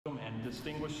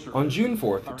On June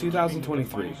 4th,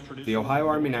 2023, the Ohio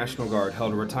Army National Guard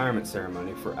held a retirement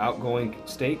ceremony for outgoing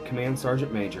State Command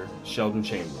Sergeant Major Sheldon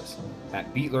Chambliss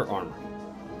at Beightler Armory.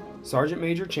 Sergeant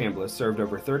Major Chambliss served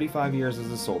over 35 years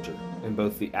as a soldier in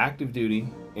both the active duty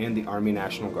and the Army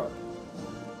National Guard.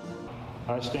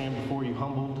 I stand before you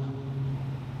humbled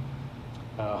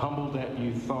that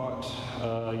you thought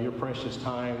your precious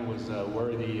time was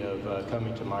worthy of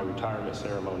coming to my retirement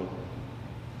ceremony.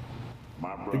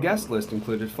 The guest list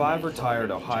included 5 retired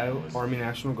Ohio Army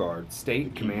National Guard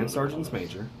State Command Sergeants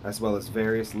Major, as well as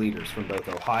various leaders from both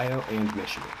Ohio and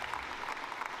Michigan.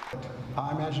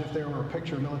 I imagine if there were a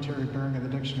picture of military bearing in the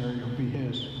dictionary, it would be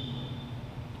his,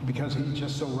 because he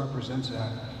just so represents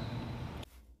that.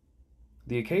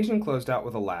 The occasion closed out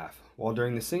with a laugh, while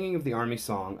during the singing of the Army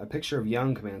song, a picture of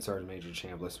young Command Sergeant Major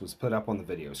Chambliss was put up on the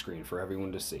video screen for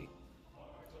everyone to see.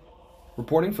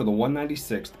 Reporting for the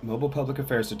 196th Mobile Public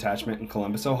Affairs Detachment in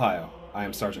Columbus, Ohio, I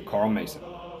am Sergeant Karl Mason.